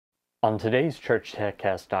On today's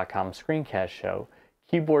ChurchTechCast.com screencast show,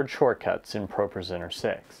 keyboard shortcuts in ProPresenter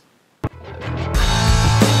 6.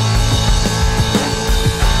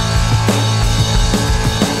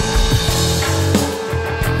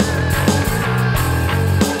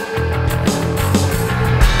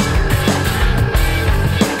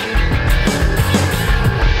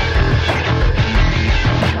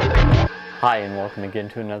 Hi, and welcome again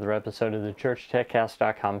to another episode of the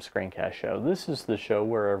ChurchTechCast.com screencast show. This is the show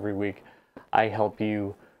where every week I help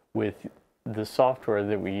you with the software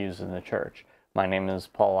that we use in the church. My name is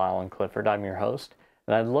Paul Allen Clifford. I'm your host,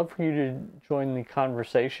 and I'd love for you to join the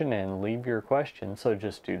conversation and leave your questions, so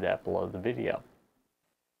just do that below the video.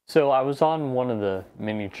 So I was on one of the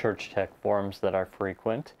many church tech forums that I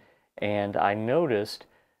frequent, and I noticed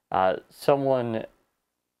someone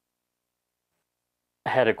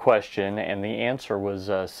had a question, and the answer was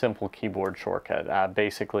a simple keyboard shortcut.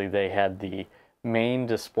 Basically, they had the main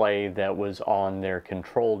display that was on their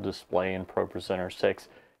control display in ProPresenter 6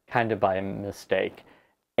 kind of by mistake,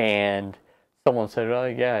 and someone said, oh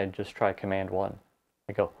yeah, I just try Command 1.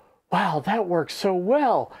 I go, wow, that works so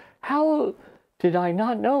well. How did I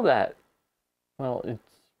not know that? Well, it's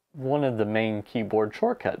one of the main keyboard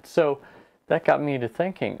shortcuts. So that got me to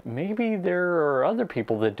thinking, maybe there are other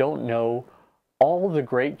people that don't know all the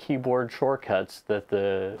great keyboard shortcuts that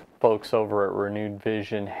the folks over at Renewed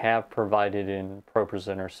Vision have provided in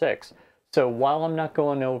ProPresenter 6. So while I'm not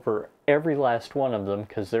going over every last one of them,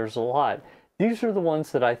 because there's a lot, these are the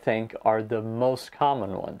ones that I think are the most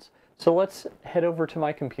common ones. So let's head over to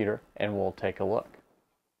my computer and we'll take a look.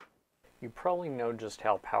 You probably know just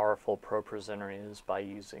how powerful ProPresenter is by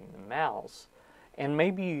using the mouse. And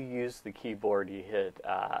maybe you use the keyboard, you hit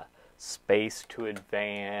space to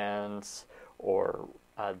advance, or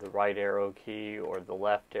the right arrow key, or the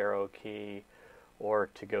left arrow key, or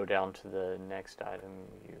to go down to the next item,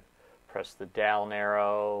 you press the down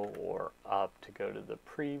arrow, or up to go to the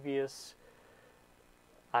previous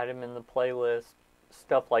item in the playlist,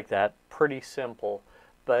 stuff like that. Pretty simple,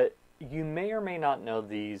 but you may or may not know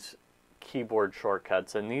these keyboard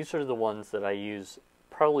shortcuts, and these are the ones that I use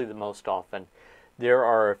probably the most often. There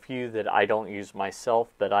are a few that I don't use myself,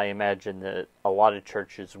 but I imagine that a lot of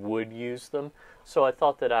churches would use them. So I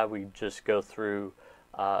thought that I would just go through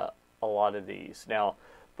a lot of these. Now,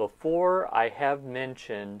 before I have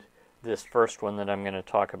mentioned this first one that I'm going to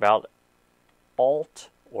talk about, Alt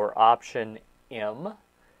or Option M,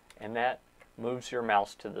 and that moves your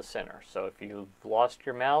mouse to the center. So if you've lost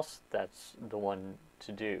your mouse, that's the one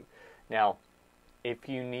to do. Now, if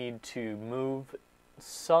you need to move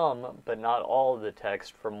some but not all of the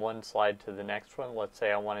text from one slide to the next one, let's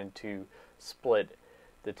say I wanted to split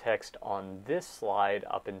the text on this slide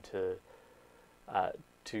up into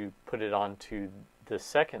to put it onto the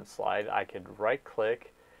second slide, I could right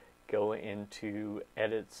click, go into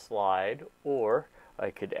edit slide, or I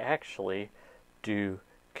could actually do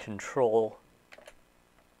Control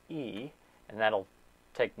E, and that'll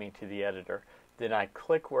take me to the editor. Then I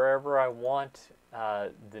click wherever I want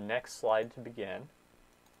the next slide to begin.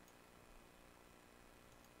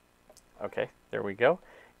 Okay, there we go.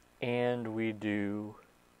 And we do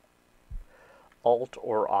Alt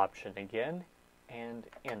or Option again, and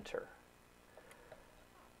Enter.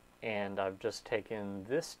 And I've just taken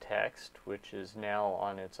this text, which is now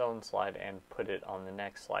on its own slide, and put it on the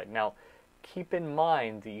next slide. Now, keep in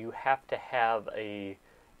mind that you have to have a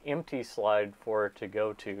empty slide for it to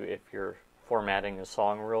go to if you're formatting a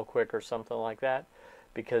song real quick or something like that.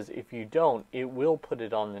 Because if you don't, it will put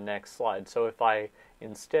it on the next slide. So if I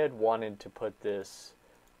instead wanted to put this,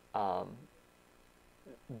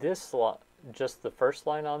 just the first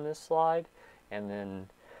line on this slide, and then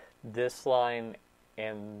this line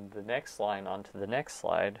and the next line onto the next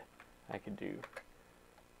slide, I could do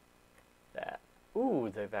that.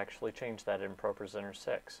 Ooh, they've actually changed that in ProPresenter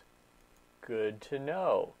 6. Good to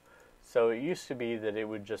know. So it used to be that it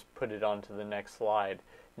would just put it onto the next slide.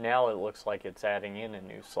 Now it looks like it's adding in a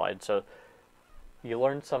new slide. So you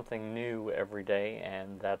learn something new every day,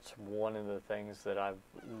 and that's one of the things that I've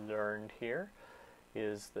learned here,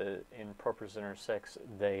 is that in ProPresenter 6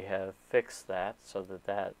 they have fixed that so that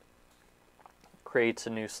that creates a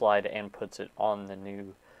new slide and puts it on the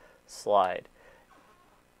new slide.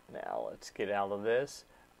 Now let's get out of this.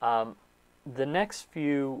 The next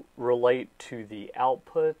few relate to the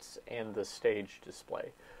outputs and the stage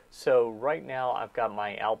display. So right now I've got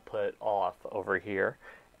my output off over here,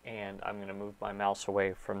 and I'm going to move my mouse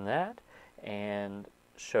away from that and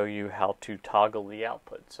show you how to toggle the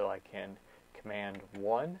output. So I can Command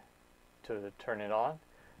 1 to turn it on.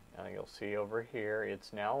 Now you'll see over here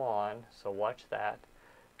it's now on, so watch that,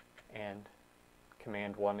 and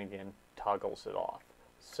Command 1 again toggles it off.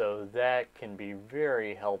 So that can be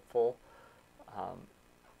very helpful,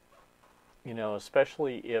 you know,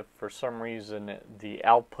 especially if for some reason the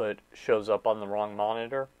output shows up on the wrong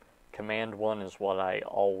monitor. Command 1 is what I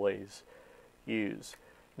always use.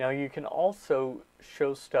 Now you can also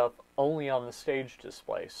show stuff only on the stage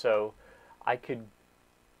display, so I could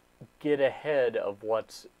get ahead of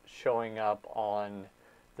what's showing up on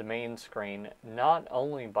the main screen, not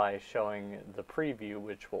only by showing the preview,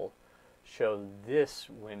 which will show this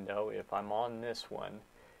window. If I'm on this one,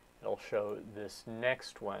 it'll show this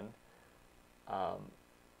next one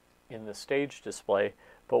in the stage display.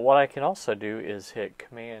 But what I can also do is hit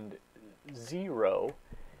Command 0,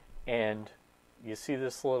 and you see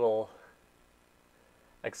this little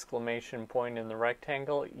exclamation point in the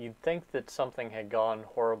rectangle. You'd think that something had gone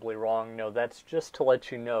horribly wrong. No, that's just to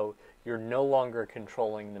let you know you're no longer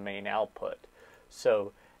controlling the main output.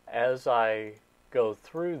 So as I go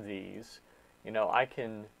through these, you know, I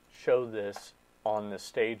can show this on the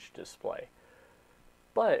stage display.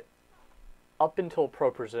 But up until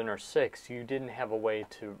ProPresenter 6, you didn't have a way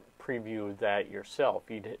to preview that yourself.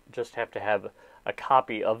 You'd just have to have a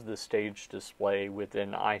copy of the stage display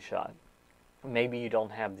within iShot. Maybe you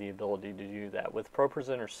don't have the ability to do that. With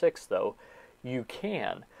ProPresenter 6, though, you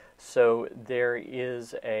can. So there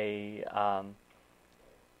is a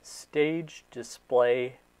stage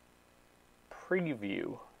display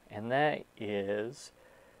preview, and that is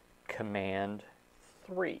Command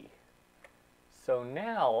 3. So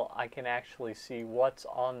now I can actually see what's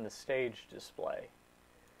on the stage display.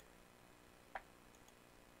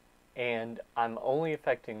 And I'm only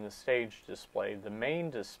affecting the stage display. The main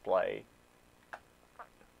display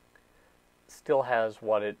still has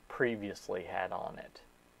what it previously had on it.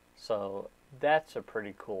 So that's a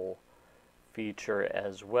pretty cool feature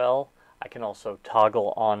as well. I can also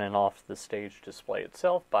toggle on and off the stage display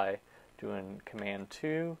itself by doing Command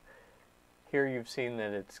 2. Here you've seen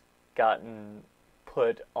that it's gotten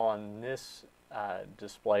put on this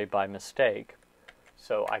display by mistake,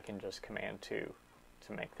 so I can just Command 2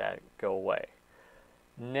 to make that go away.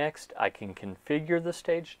 Next, I can configure the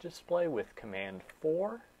stage display with Command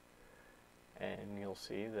 4, and you'll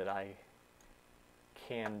see that I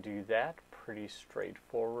can do that. Pretty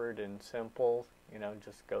straightforward and simple. You know,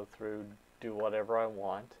 just go through, do whatever I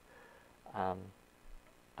want.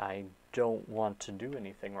 I don't want to do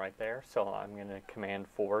anything right there, so I'm going to Command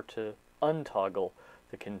 4 to untoggle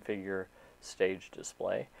the configure stage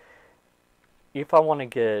display. If I want to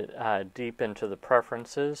get deep into the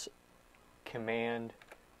preferences, Command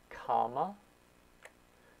comma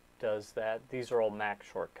does that. These are all Mac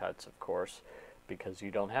shortcuts, of course, because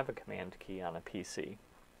you don't have a command key on a PC.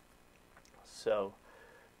 So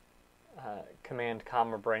Command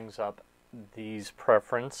comma brings up these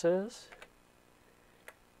preferences,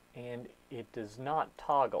 and it does not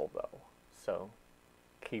toggle though, so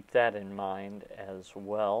keep that in mind as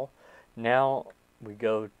well. Now we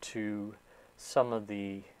go to some of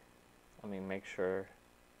the, let me make sure,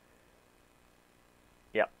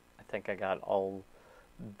 yep, I think I got all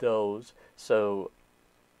those. So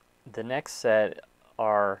the next set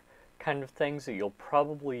are kind of things that you'll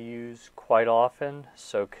probably use quite often.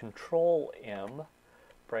 So Control M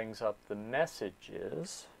brings up the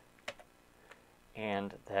messages,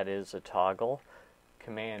 and that is a toggle.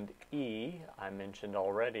 Command E, I mentioned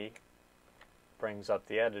already, brings up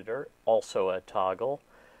the editor, also a toggle.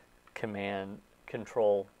 Command M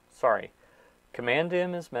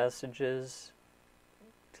is messages.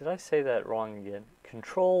 Did I say that wrong again?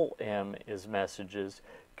 Control M is messages.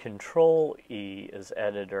 Control E is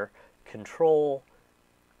editor. Control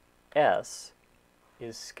S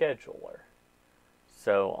is scheduler.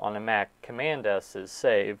 So on a Mac, Command S is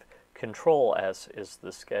save. Control S is the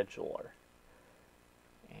scheduler.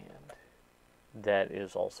 And that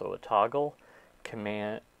is also a toggle.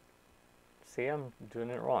 See, I'm doing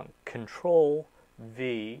it wrong. Control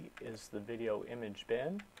V is the video image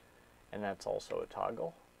bin, and that's also a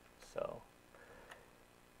toggle. So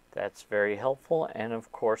that's very helpful. And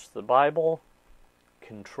of course the Bible,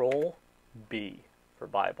 Control B for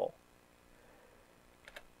Bible.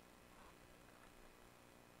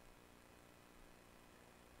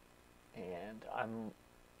 And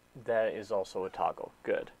that is also a toggle.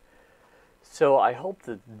 Good. So I hope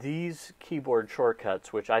that these keyboard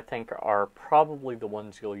shortcuts, which I think are probably the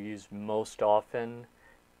ones you'll use most often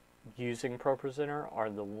using ProPresenter,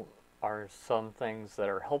 are some things that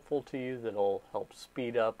are helpful to you, that'll help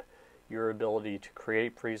speed up your ability to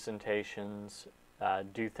create presentations,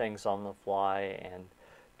 do things on the fly, and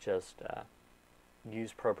just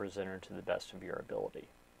use ProPresenter to the best of your ability.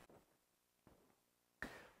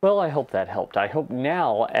 Well, I hope that helped. I hope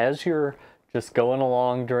now, as you're just going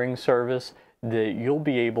along during service, that you'll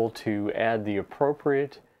be able to add the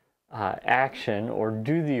appropriate action or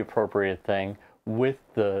do the appropriate thing with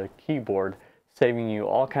the keyboard, saving you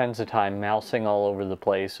all kinds of time mousing all over the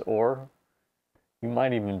place, or you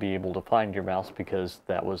might even be able to find your mouse because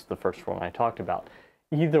that was the first one I talked about.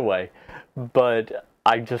 Either way, but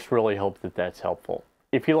I just really hope that that's helpful.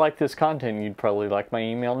 If you like this content, you'd probably like my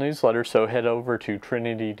email newsletter, so head over to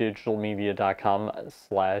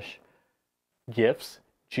trinitydigitalmedia.com/gifts,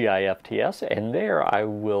 GIFTS, and there I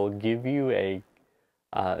will give you a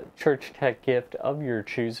church tech gift of your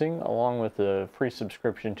choosing, along with a free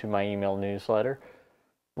subscription to my email newsletter,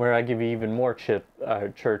 where I give you even more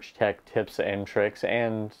church tech tips and tricks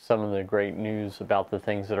and some of the great news about the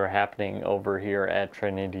things that are happening over here at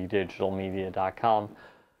trinitydigitalmedia.com.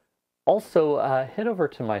 Also, head over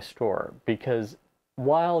to my store, because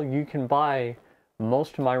while you can buy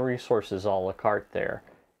most of my resources a la carte there,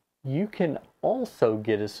 you can also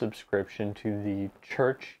get a subscription to the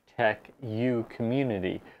Church Tech U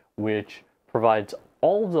community, which provides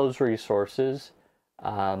all of those resources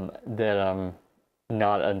that I'm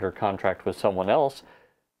not under contract with someone else,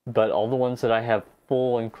 but all the ones that I have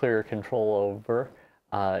full and clear control over,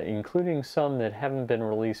 including some that haven't been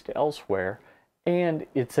released elsewhere. And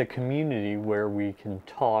it's a community where we can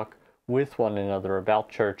talk with one another about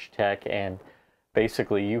church tech, and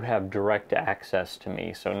basically you have direct access to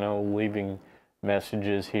me, so no leaving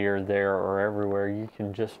messages here, there, or everywhere. You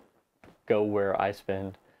can just go where I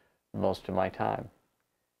spend most of my time.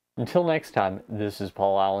 Until next time, this is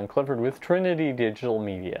Paul Allen Clifford with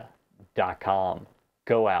trinitydigitalmedia.com.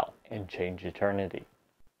 Go out and change eternity.